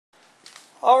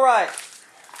Alright,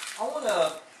 I want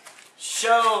to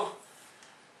show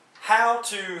how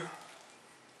to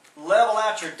level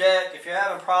out your deck if you're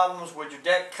having problems with your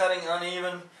deck cutting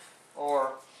uneven,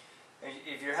 or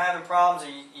if you're having problems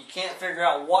and you can't figure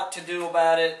out what to do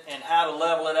about it and how to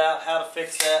level it out, how to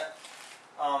fix that.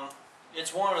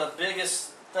 It's one of the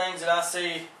biggest things that I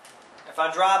see if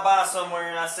I drive by somewhere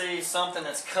and I see something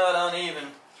that's cut uneven,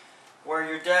 where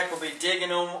your deck will be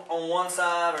digging on one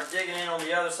side or digging in on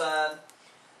the other side.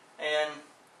 And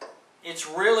it's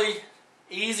really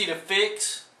easy to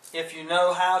fix if you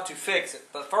know how to fix it.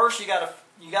 But first you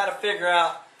gotta figure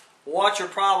out what your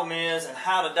problem is and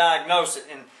how to diagnose it.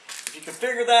 And if you can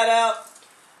figure that out,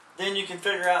 then you can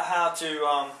figure out how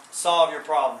to solve your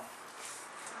problem.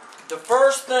 The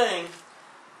first thing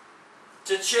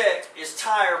to check is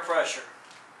tire pressure.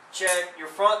 Check your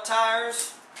front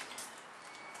tires.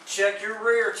 Check your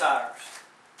rear tires.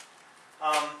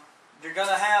 You're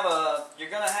gonna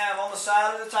have on the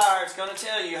side of the tire, it's gonna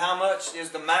tell you how much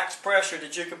is the max pressure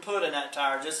that you can put in that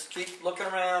tire. Just keep looking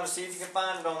around to see if you can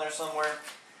find it on there somewhere,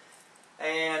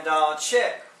 and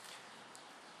check.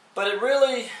 But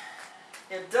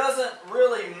it doesn't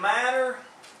really matter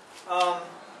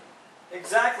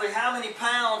exactly how many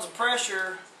pounds of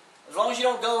pressure, as long as you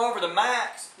don't go over the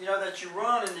max, that you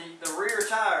run in the rear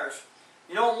tires.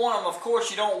 You don't want them, of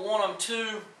course, you don't want them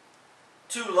too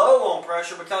low on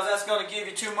pressure, because that's going to give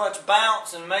you too much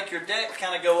bounce and make your deck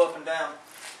kind of go up and down.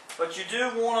 But you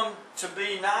do want them to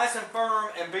be nice and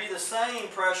firm and be the same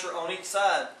pressure on each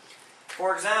side.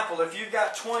 For example, if you've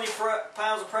got 20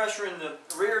 pounds of pressure in the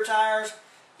rear tires,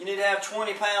 you need to have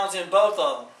 20 pounds in both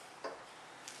of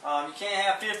them. You can't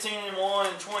have 15 in one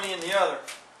and 20 in the other.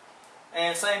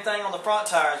 And same thing on the front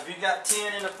tires. If you've got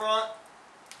 10 in the front,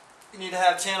 you need to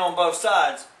have 10 on both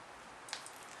sides.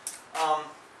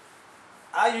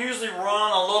 I usually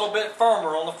run a little bit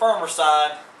firmer on the firmer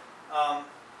side.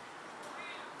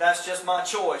 That's just my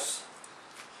choice.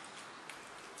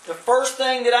 The first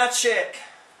thing that I check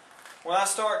when I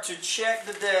start to check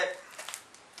the deck,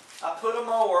 I put a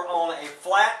mower on a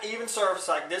flat, even surface.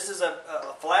 Like this is a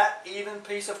flat, even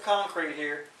piece of concrete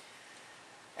here.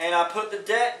 And I put the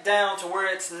deck down to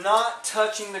where it's not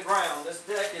touching the ground. This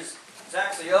deck is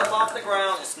actually up off the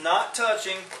ground. It's not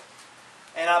touching.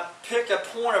 And I pick a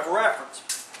point of reference.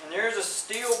 And there's a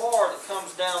steel bar that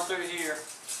comes down through here.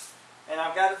 And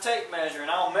I've got a tape measure. And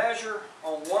I'll measure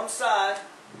on one side,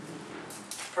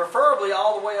 preferably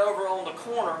all the way over on the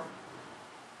corner.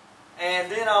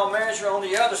 And then I'll measure on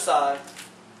the other side.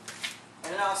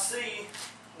 And then I'll see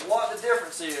what the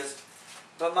difference is.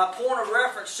 But my point of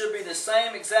reference should be the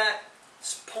same exact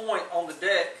point on the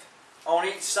deck on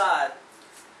each side.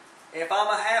 If I'm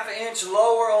a half an inch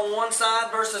lower on one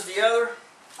side versus the other,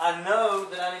 I know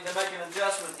that I need to make an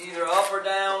adjustment either up or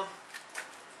down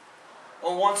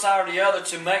on one side or the other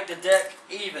to make the deck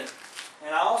even.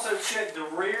 And I also check the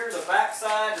rear, the back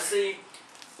side, to see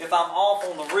if I'm off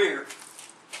on the rear.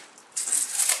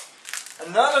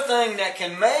 Another thing that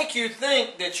can make you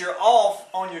think that you're off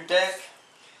on your deck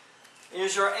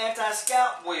is your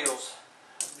anti-scalp wheels.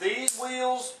 These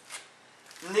wheels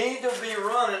need to be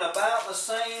running about the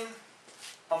same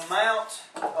amount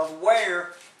of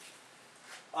wear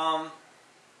on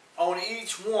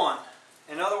each one.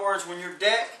 In other words, when your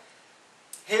deck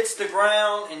hits the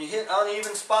ground and you hit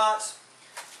uneven spots,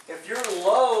 if you're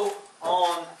low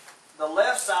on the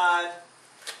left side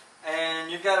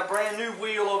and you've got a brand new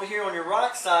wheel over here on your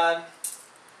right side,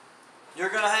 you're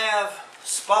going to have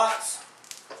spots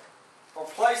or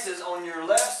places on your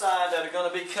left side that are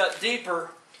going to be cut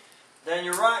deeper than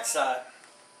your right side.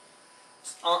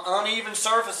 Uneven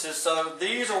surfaces. So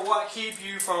these are what keep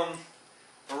you from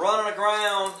running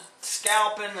aground,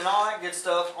 scalping, and all that good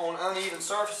stuff on uneven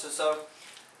surfaces. So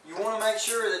you want to make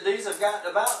sure that these have got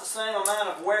about the same amount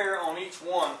of wear on each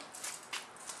one.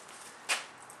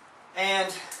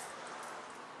 And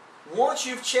once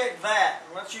you've checked that,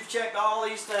 once you've checked all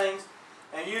these things,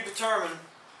 and you determine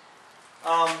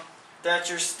that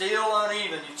you're still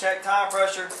uneven, you check tire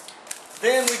pressure,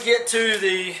 then we get to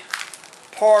the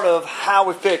part of how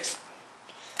we fix it.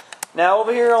 Now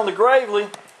over here on the Gravely,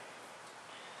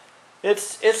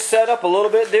 it's set up a little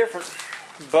bit different,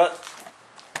 but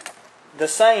the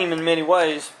same in many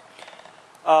ways.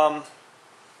 The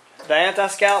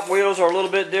anti-scalp wheels are a little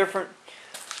bit different,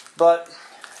 but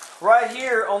right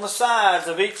here on the sides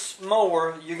of each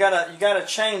mower, you got a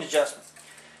chain adjustment.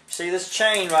 See this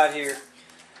chain right here,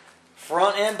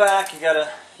 front and back. You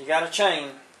got a chain.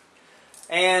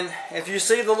 And if you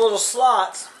see the little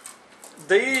slots,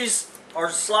 these are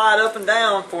slide up and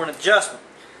down for an adjustment.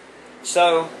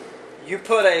 So you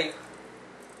put a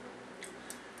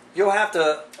you'll have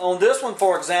to, on this one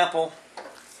for example,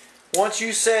 once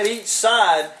you set each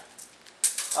side,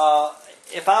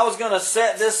 if I was going to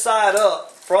set this side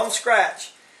up from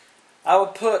scratch, I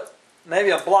would put maybe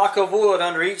a block of wood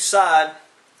under each side.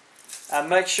 I'd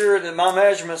make sure that my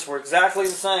measurements were exactly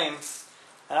the same,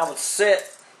 and I would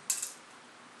set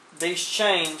these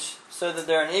chains so that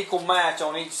they're an equal match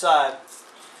on each side.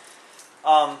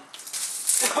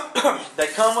 They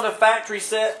come with a factory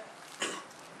set,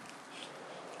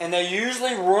 and they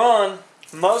usually run,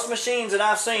 most machines that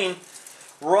I've seen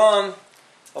run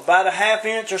about a ½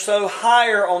 inch or so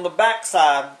higher on the back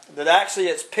side, that actually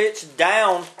it's pitched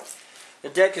down, the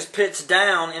deck is pitched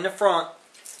down in the front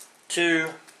to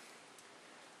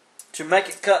make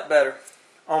it cut better.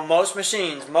 On most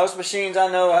machines I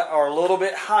know are a little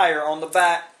bit higher on the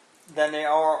back than they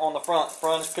are on the front. The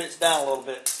front is pitched down a little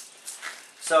bit.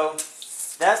 So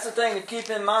that's the thing to keep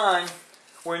in mind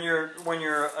when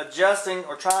you're adjusting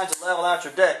or trying to level out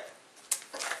your deck.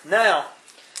 Now,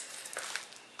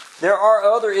 there are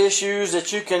other issues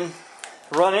that you can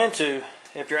run into.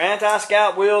 If your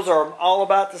anti-scout wheels are all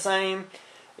about the same,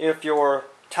 if your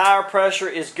tire pressure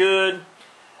is good,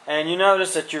 and you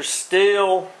notice that you're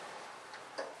still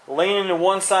leaning to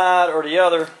one side or the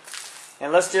other,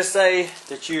 and let's just say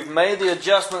that you've made the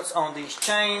adjustments on these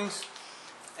chains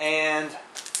and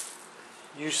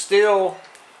you still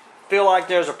feel like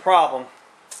there's a problem,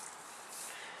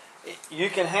 you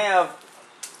can have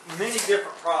many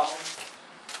different problems.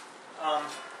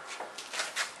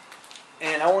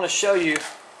 And I want to show you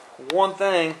one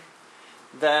thing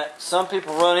that some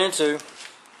people run into.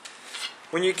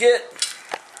 When you get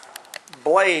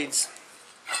blades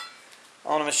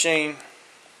on a machine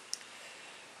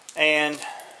and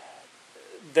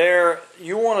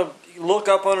you want to look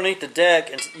up underneath the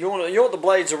deck, and you want the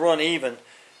blades to run even.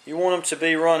 You want them to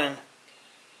be running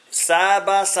side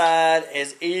by side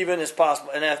as even as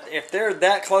possible. And if they're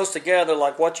that close together,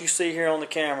 like what you see here on the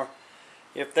camera,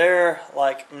 if they're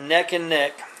like neck and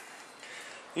neck,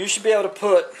 you should be able to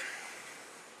put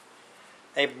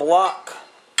a block.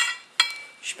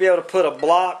 You should be able to put a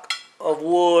block of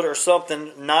wood or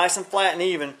something nice and flat and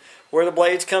even where the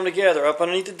blades come together up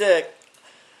underneath the deck.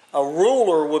 A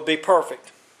ruler would be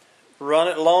perfect. Run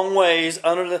it long ways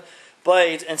under the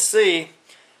blades and see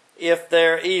if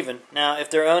they're even. Now, if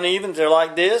they're uneven, they're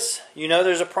like this, you know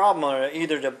there's a problem under it.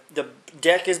 Either the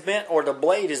deck is bent or the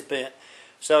blade is bent.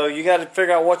 So you got to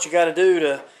figure out what you got to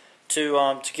do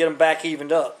to get them back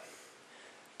evened up.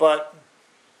 But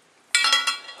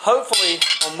hopefully,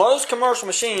 on most commercial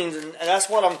machines, and that's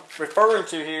what I'm referring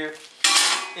to here,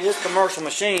 is commercial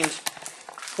machines,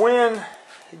 when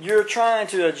you're trying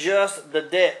to adjust the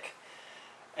deck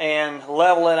and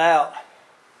level it out,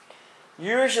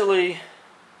 usually,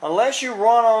 unless you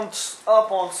run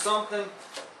up on something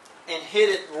and hit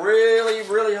it really,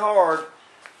 really hard,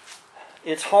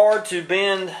 it's hard to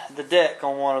bend the deck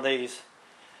on one of these.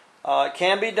 It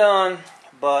can be done,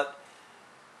 but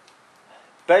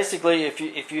basically if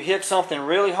you hit something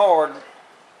really hard,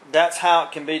 that's how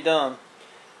it can be done.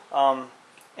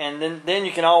 And then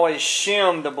you can always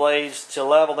shim the blades to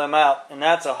level them out, and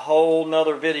that's a whole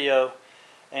nother video,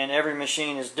 and every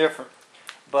machine is different.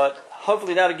 But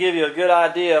hopefully that'll give you a good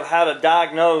idea of how to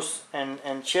diagnose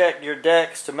and check your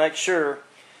decks to make sure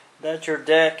that your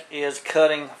deck is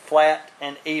cutting flat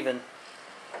and even.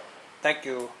 Thank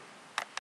you.